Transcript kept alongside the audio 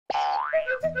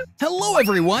Hello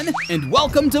everyone, and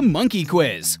welcome to Monkey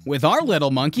Quiz with our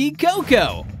little monkey,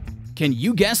 Coco. Can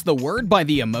you guess the word by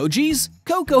the emojis?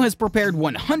 Coco has prepared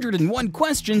 101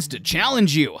 questions to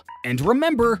challenge you. And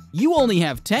remember, you only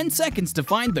have 10 seconds to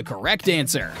find the correct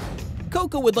answer.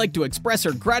 Coco would like to express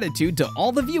her gratitude to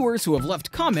all the viewers who have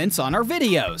left comments on our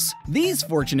videos. These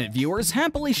fortunate viewers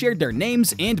happily shared their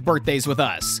names and birthdays with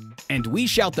us, and we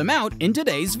shout them out in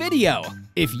today's video.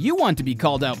 If you want to be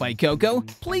called out by Coco,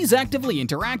 please actively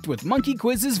interact with Monkey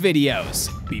Quiz's videos.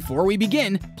 Before we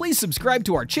begin, please subscribe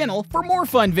to our channel for more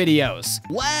fun videos.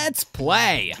 Let's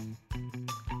play!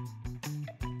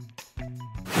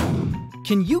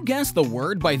 Can you guess the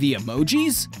word by the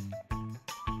emojis?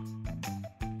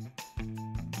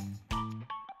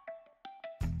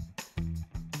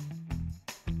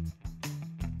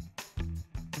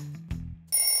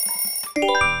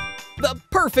 The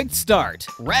perfect start,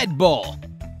 Red Bull.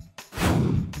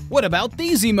 What about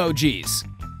these emojis?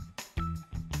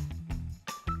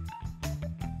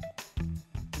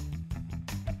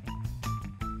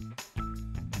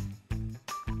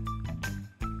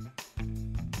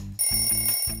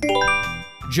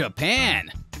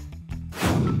 Japan.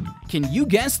 Can you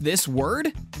guess this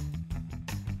word?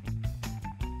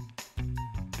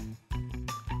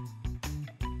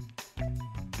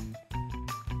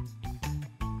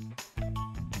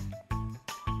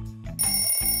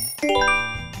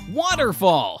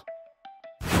 Waterfall.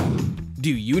 Do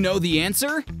you know the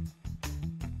answer?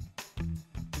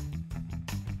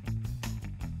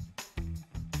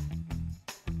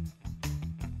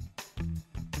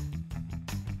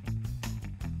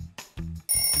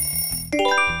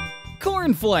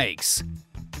 Cornflakes.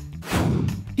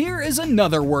 Here is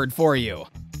another word for you.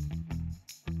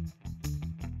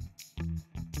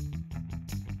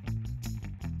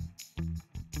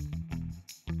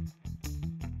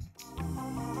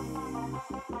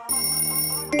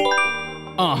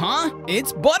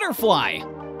 It's butterfly.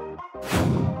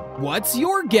 What's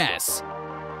your guess?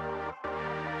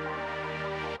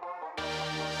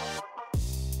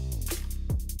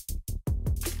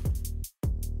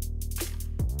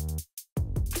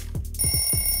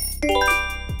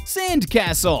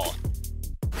 Sandcastle.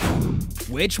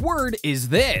 Which word is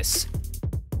this?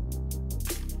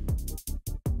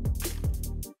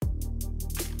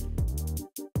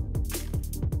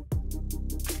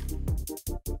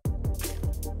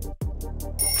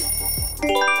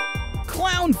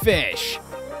 Clownfish.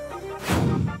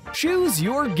 Choose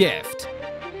your gift.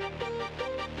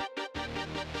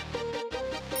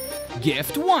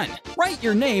 Gift 1. Write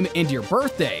your name and your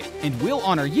birthday, and we'll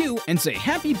honor you and say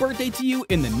happy birthday to you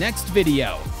in the next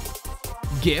video.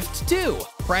 Gift 2.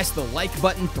 Press the like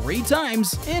button 3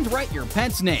 times and write your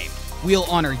pet's name. We'll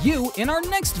honor you in our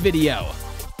next video.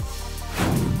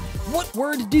 What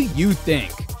word do you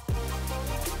think?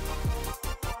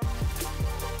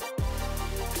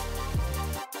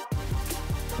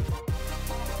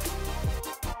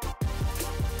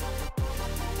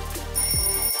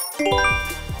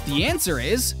 The answer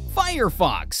is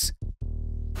Firefox.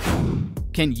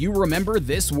 Can you remember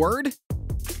this word?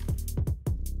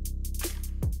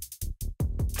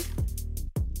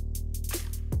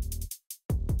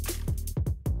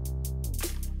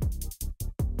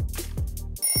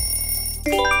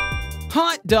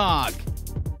 Hot dog.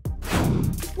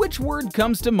 Which word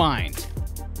comes to mind?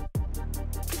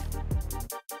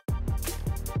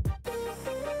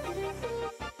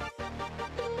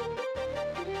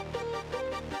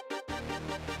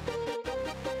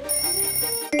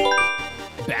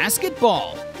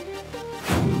 Basketball.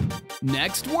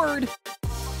 Next word.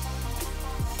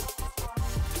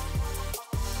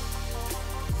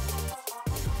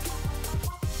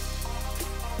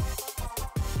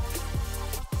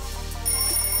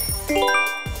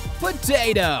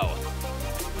 Potato.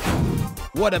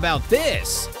 What about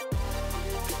this?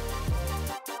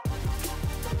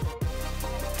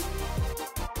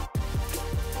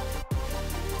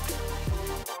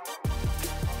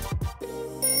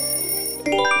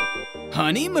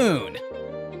 Honeymoon.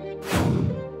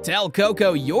 Tell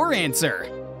Coco your answer.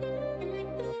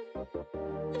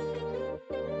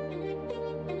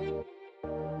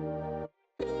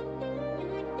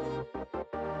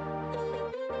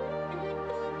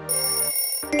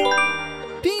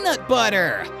 Peanut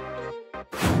butter.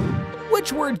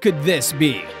 Which word could this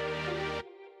be?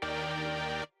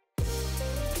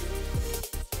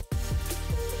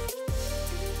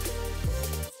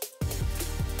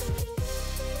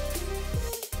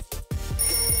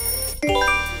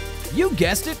 You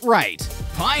guessed it right,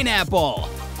 pineapple.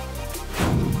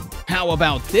 How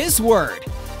about this word?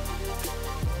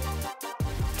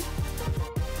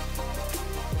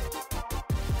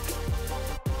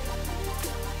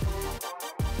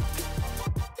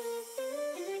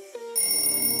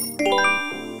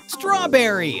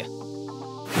 Strawberry.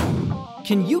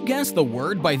 Can you guess the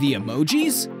word by the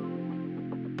emojis?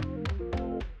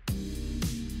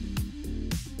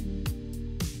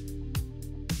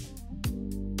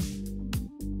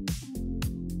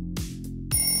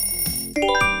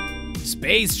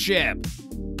 Spaceship.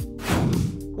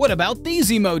 What about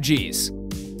these emojis?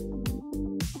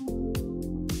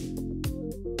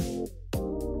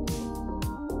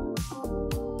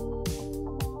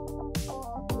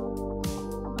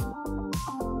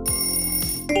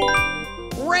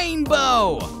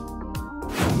 Rainbow.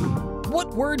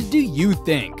 What word do you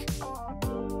think?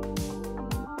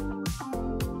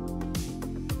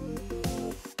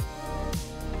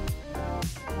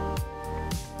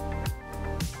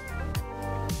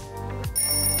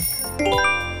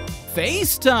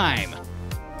 FaceTime.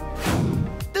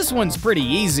 This one's pretty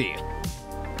easy.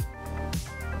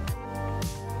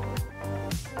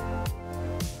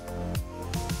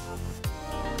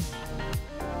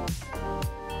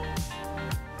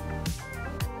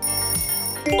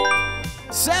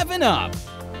 Seven Up.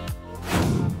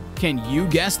 Can you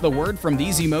guess the word from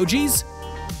these emojis?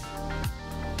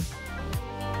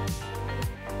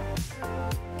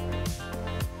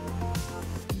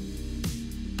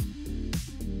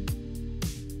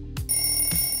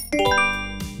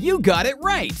 You got it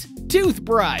right!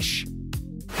 Toothbrush!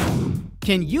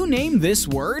 Can you name this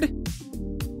word?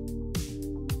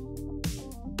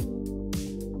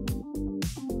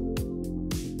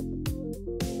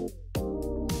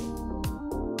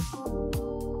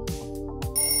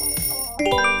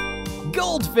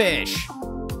 Goldfish!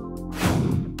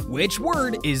 Which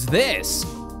word is this?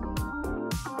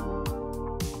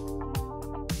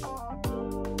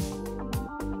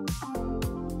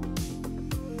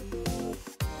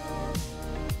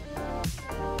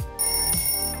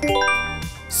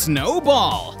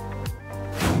 Snowball!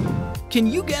 Can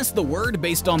you guess the word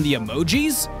based on the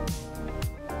emojis?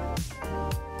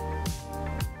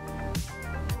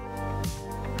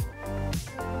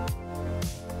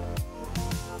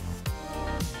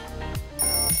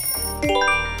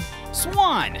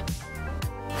 Swan!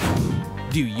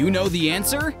 Do you know the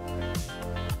answer?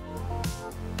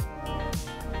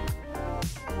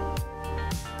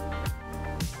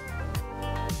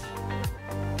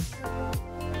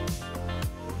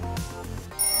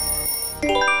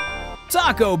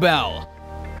 Taco Bell.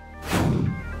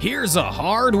 Here's a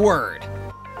hard word.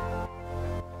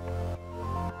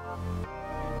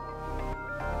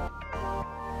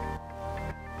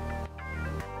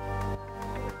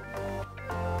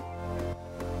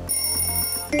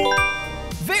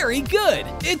 Very good!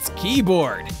 It's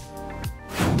keyboard.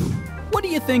 What do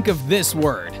you think of this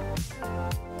word?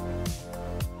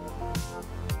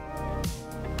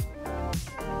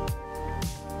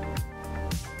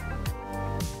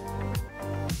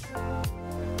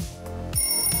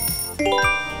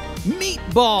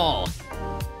 Meatball.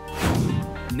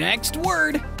 Next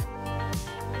word.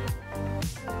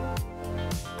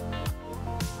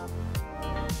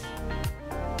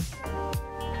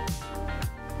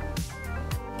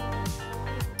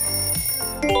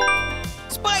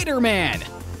 Spider-Man.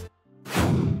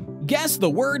 Guess the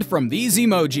word from these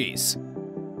emojis.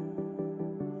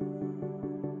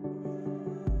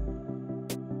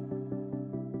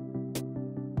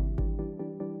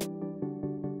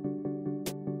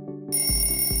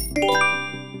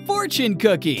 Fortune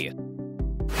cookie.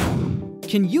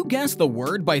 Can you guess the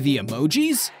word by the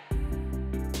emojis?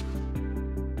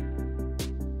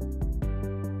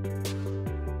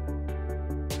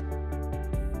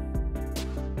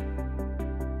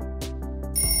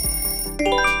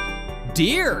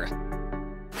 Deer.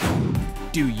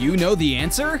 Do you know the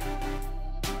answer?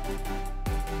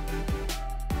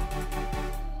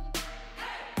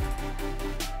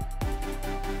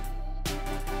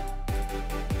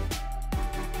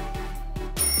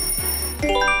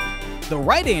 The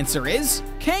right answer is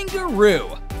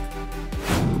kangaroo.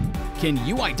 Can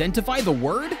you identify the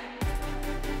word?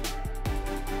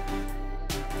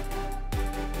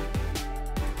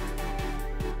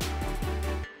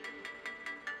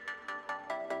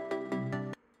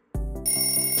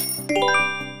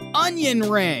 Onion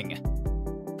ring.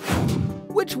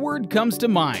 Which word comes to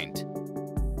mind?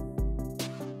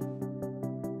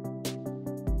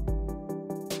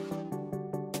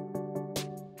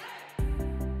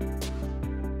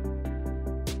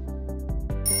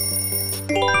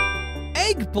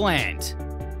 Eggplant.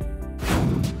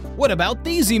 What about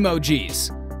these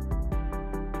emojis?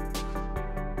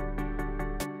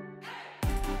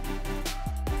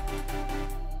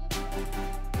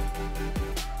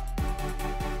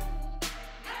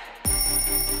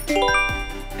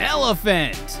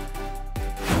 Elephant.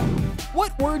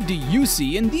 What word do you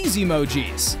see in these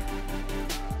emojis?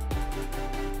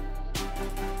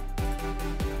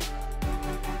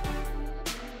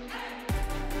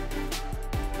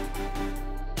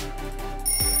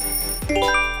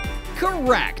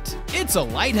 Correct! It's a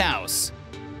lighthouse.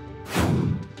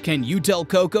 Can you tell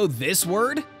Coco this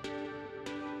word?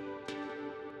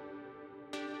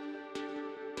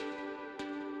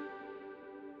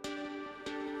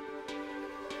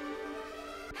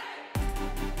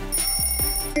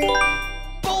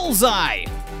 Bullseye!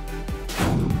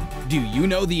 Do you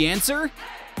know the answer?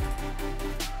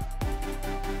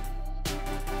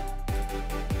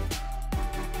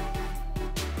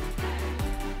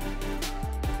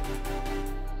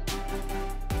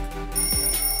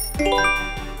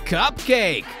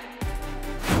 Cupcake!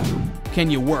 Can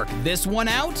you work this one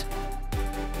out?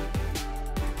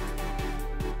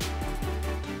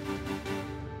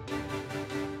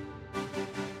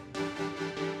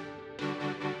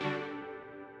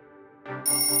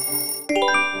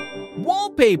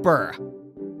 Wallpaper!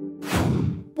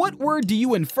 What word do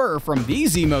you infer from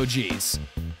these emojis?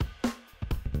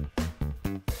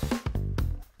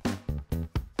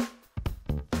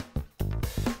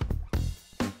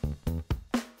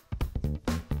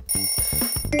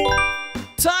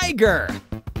 Tiger!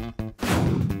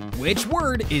 Which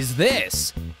word is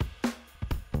this?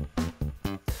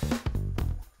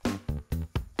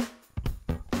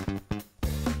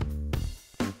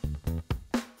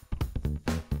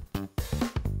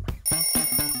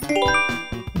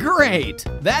 Great!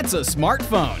 That's a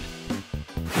smartphone.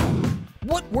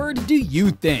 What word do you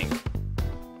think?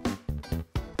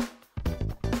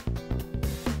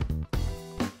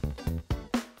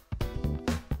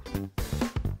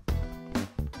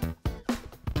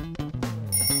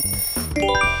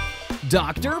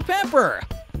 Dr. Pepper!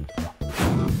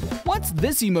 What's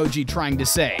this emoji trying to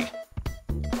say?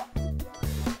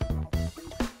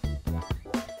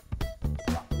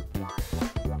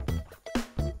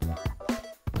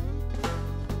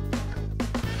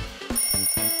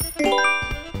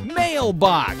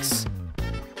 Mailbox!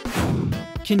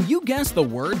 Can you guess the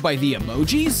word by the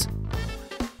emojis?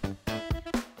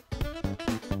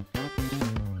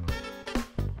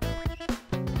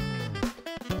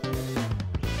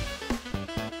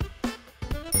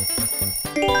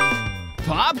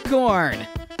 Popcorn!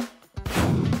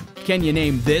 Can you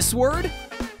name this word?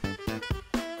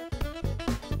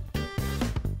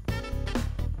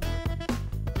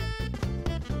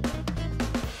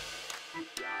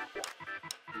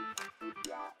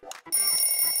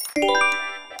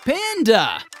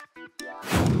 Panda!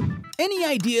 Any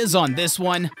ideas on this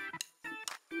one?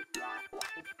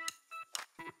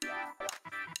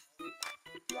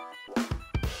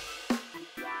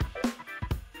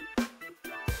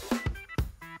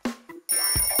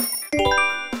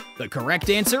 The correct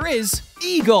answer is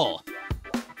eagle.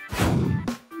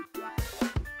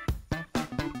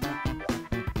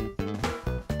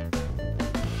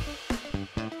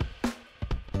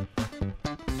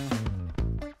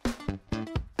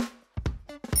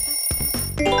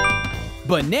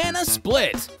 Banana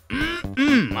split.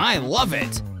 I love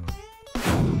it.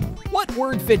 What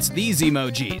word fits these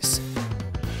emojis?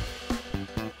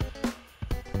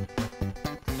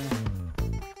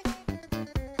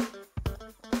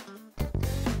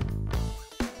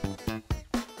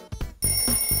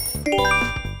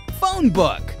 Phone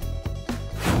book.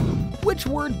 Which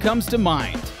word comes to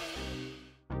mind?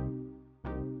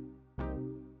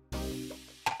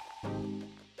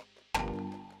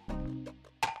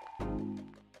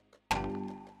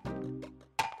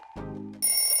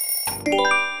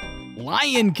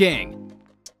 Lion King.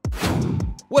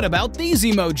 What about these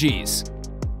emojis?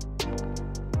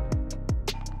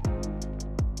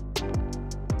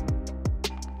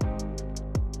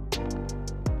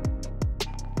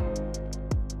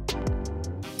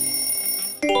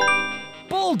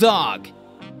 Bulldog.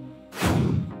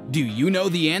 Do you know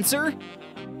the answer?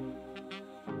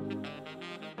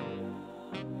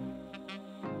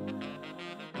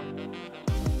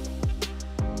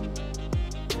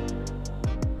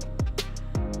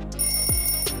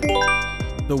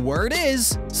 The word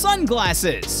is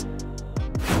sunglasses.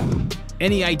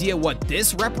 Any idea what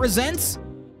this represents?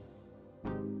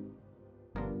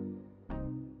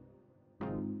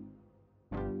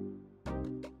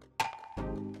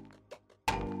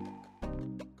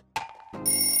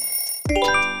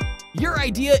 Your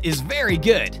idea is very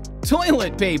good.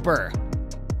 Toilet paper.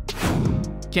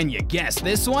 Can you guess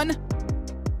this one?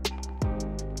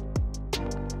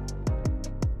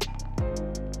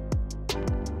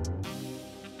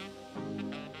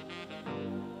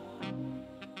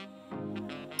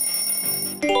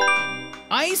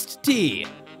 Iced tea.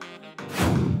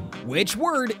 Which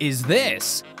word is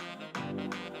this?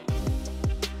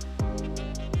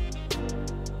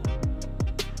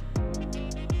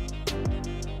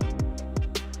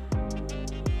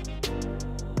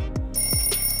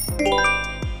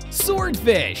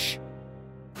 Swordfish.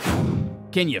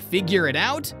 Can you figure it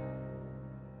out?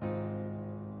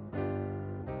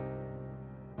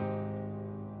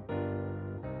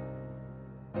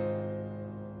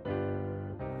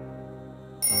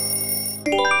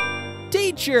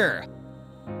 Teacher.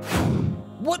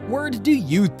 What word do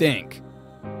you think?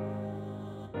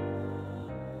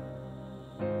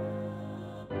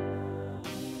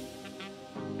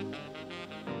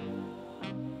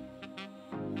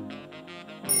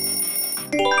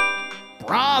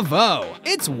 Bravo!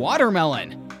 It's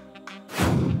watermelon.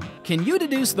 Can you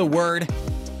deduce the word?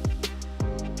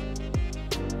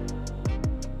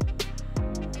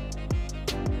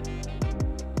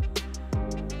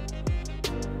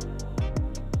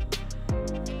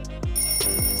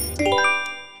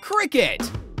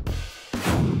 Cricket.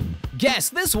 Guess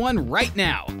this one right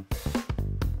now.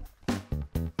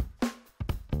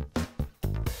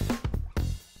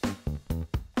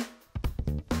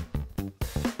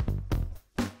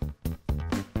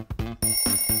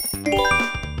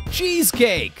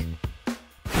 Cheesecake.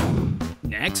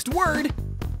 Next word.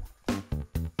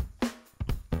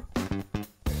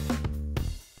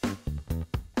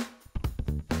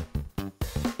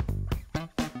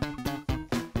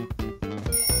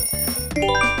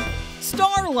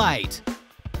 Starlight.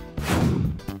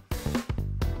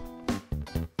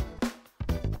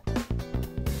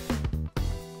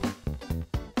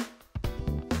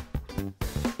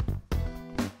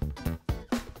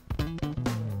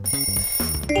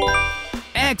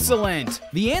 Excellent!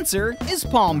 The answer is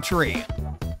palm tree.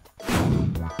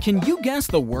 Can you guess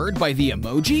the word by the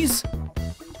emojis?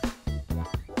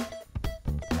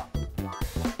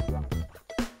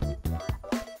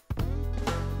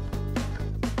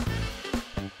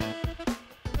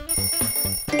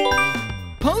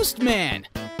 Postman.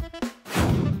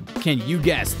 Can you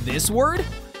guess this word?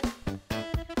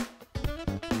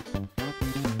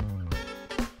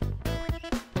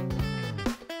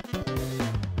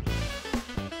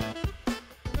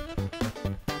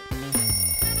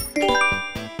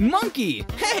 Monkey!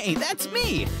 Hey, that's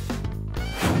me!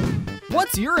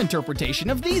 What's your interpretation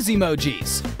of these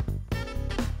emojis?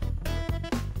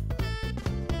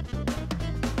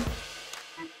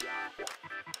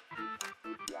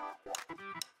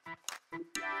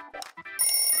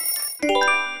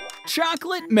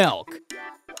 Chocolate milk.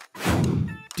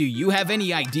 Do you have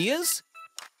any ideas?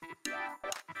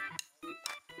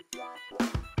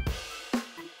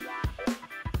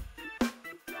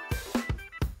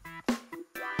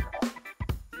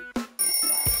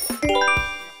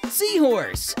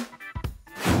 Seahorse.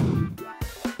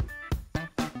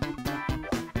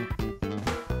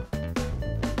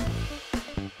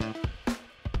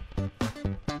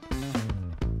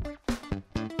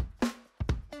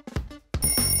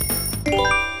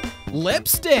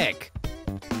 Lipstick.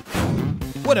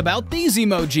 What about these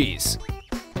emojis?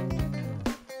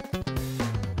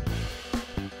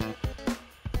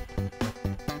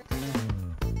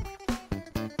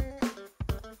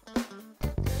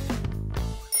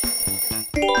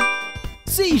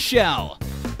 Seashell.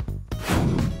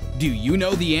 Do you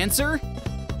know the answer?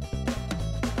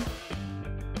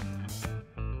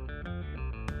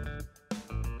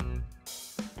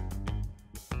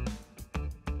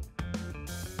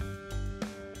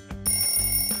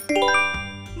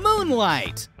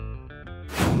 Moonlight.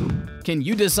 Can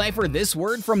you decipher this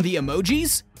word from the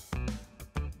emojis?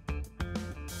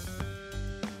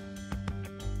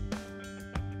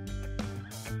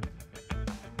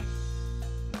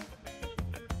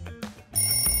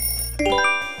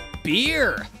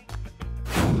 Beer.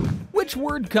 Which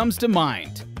word comes to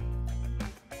mind?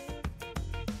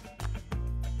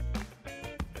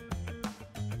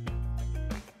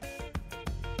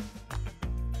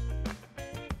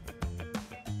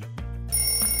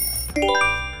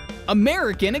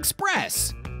 American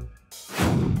Express.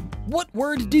 What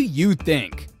word do you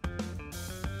think?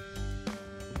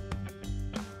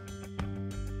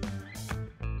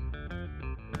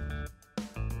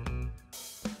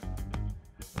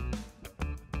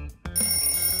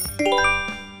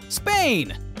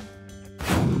 Spain.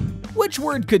 Which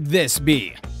word could this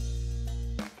be?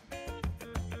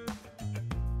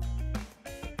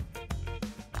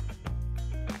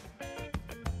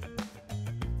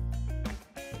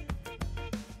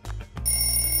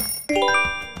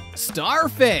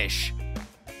 Starfish.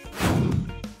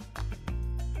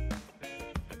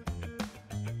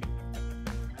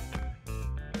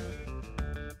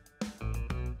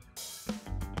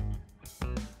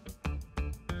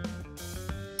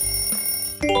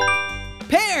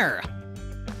 Pear.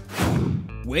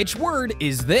 Which word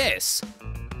is this?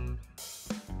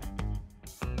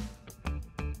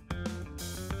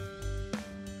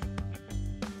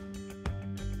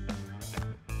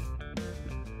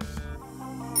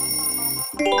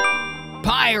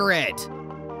 Pirate.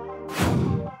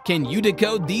 Can you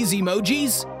decode these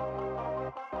emojis?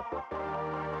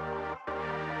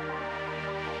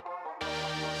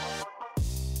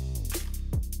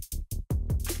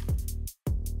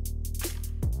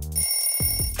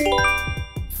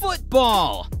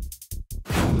 Football.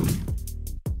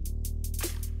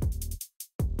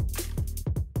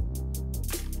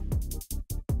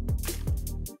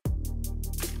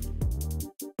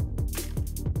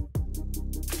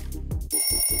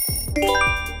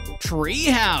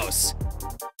 Treehouse.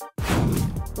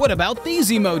 What about these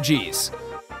emojis?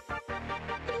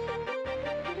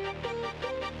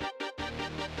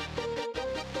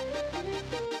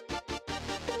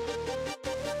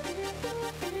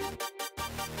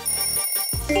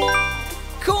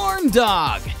 Corn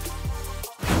dog.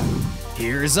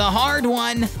 Here's a hard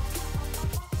one.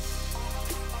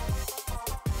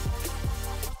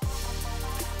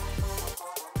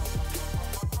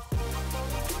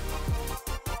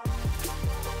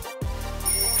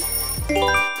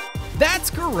 That's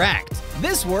correct.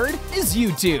 This word is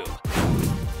YouTube.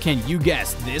 Can you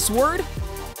guess this word?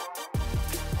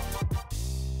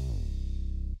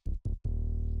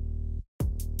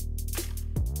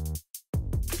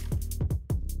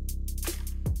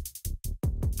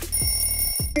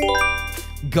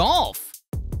 Golf.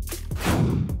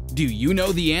 Do you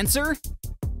know the answer?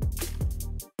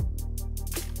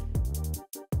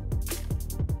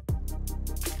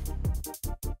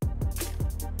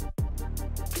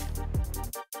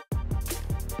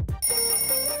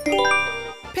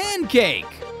 Pancake.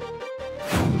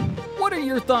 What are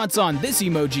your thoughts on this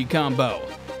emoji combo?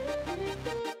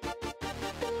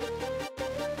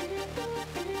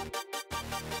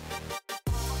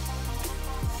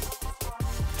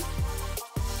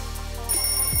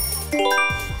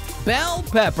 Bell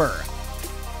pepper.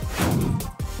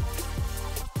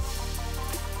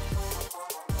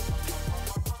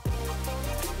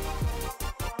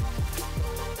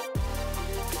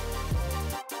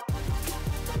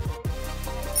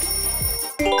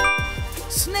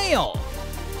 Snail.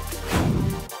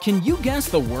 Can you guess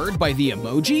the word by the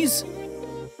emojis?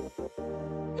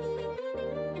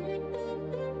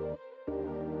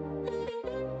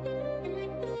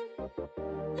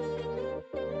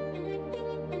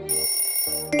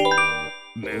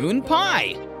 Moon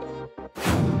pie.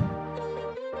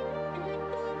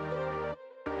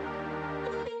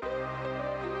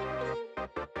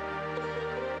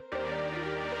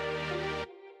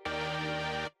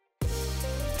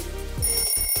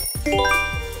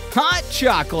 Hot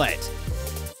chocolate.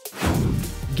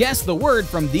 Guess the word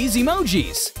from these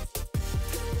emojis.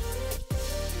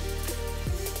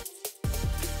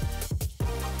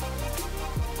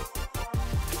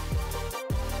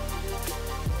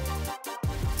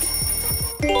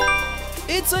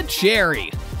 It's a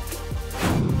cherry.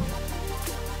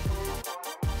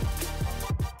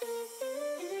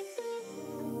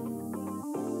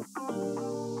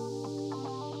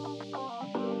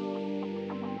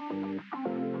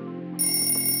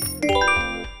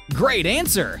 Great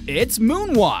answer! It's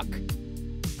moonwalk.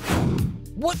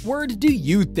 What word do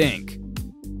you think?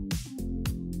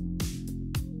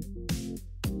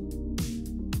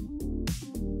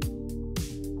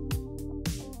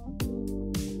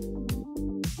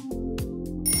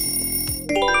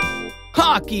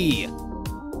 Hockey.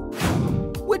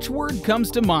 Which word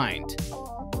comes to mind?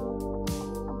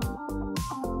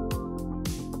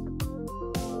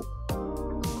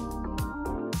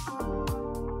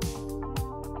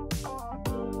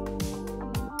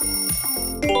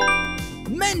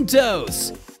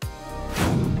 Mentos.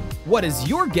 What is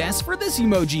your guess for this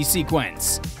emoji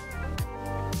sequence?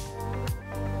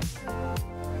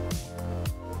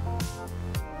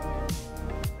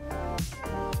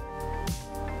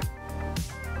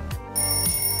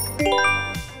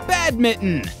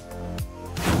 Badminton.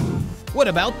 What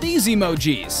about these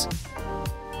emojis?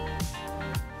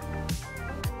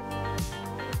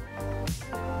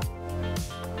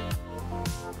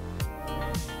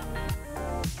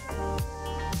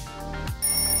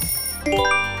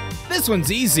 This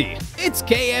one's easy. It's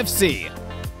KFC.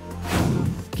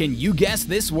 Can you guess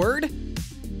this word?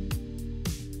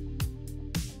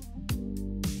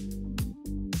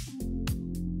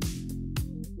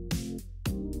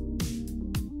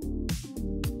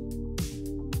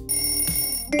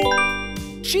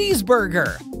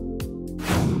 Cheeseburger.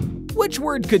 Which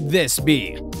word could this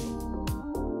be?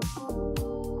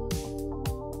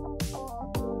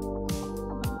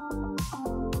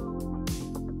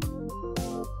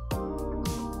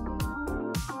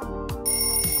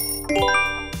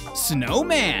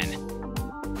 Snowman.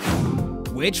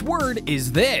 Which word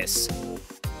is this?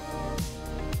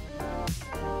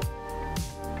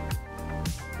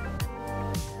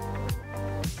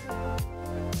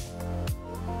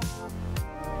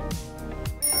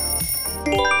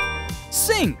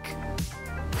 Sink.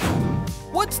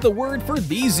 What's the word for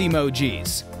these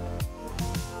emojis?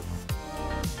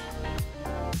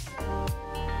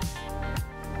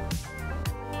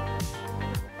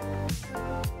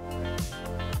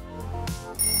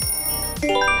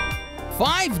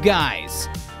 Five Guys.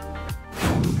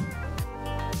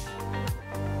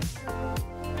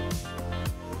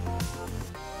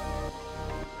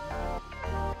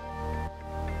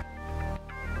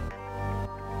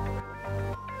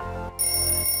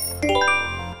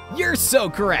 You're so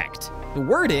correct. The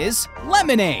word is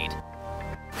lemonade.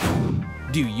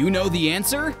 Do you know the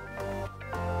answer?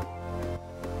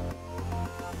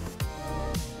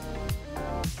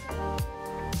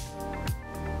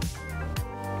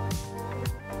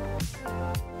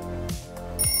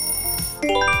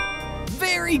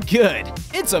 Very good!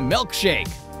 It's a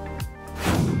milkshake.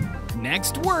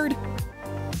 Next word.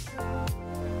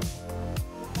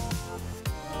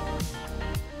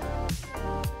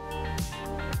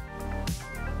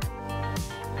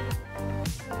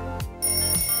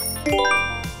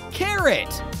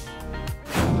 Carrot.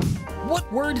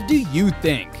 What word do you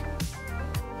think?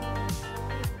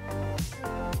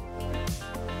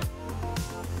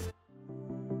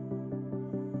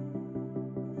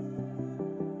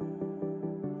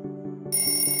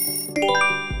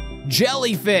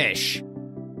 Jellyfish.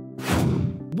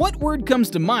 What word comes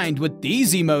to mind with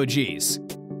these emojis?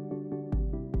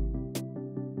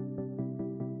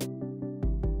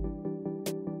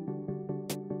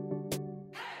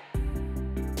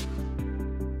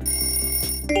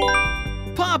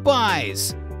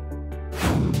 Popeyes.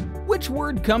 Which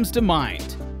word comes to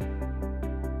mind?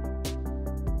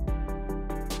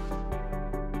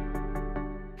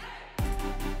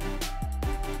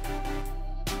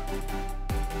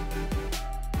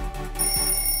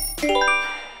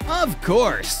 Of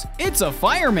course, it's a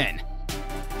fireman.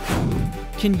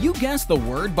 Can you guess the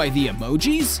word by the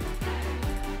emojis?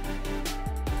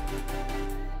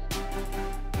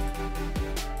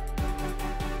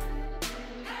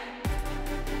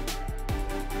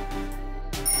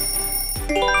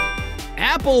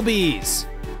 Applebee's.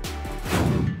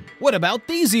 What about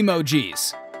these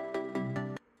emojis?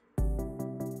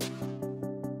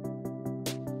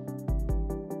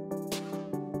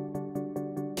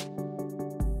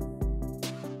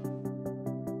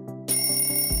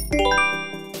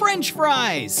 French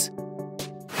fries.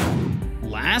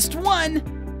 Last one.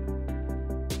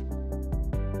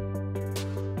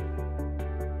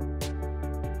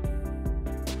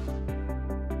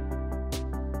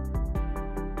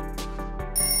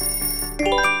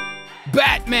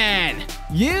 Batman!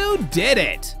 You did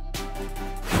it!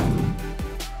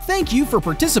 Thank you for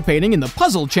participating in the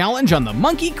puzzle challenge on the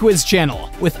Monkey Quiz channel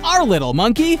with our little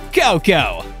monkey,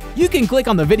 Coco. You can click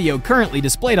on the video currently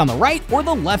displayed on the right or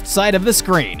the left side of the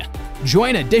screen.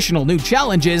 Join additional new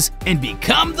challenges and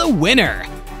become the winner!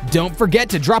 Don't forget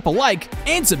to drop a like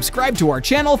and subscribe to our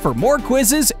channel for more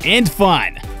quizzes and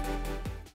fun!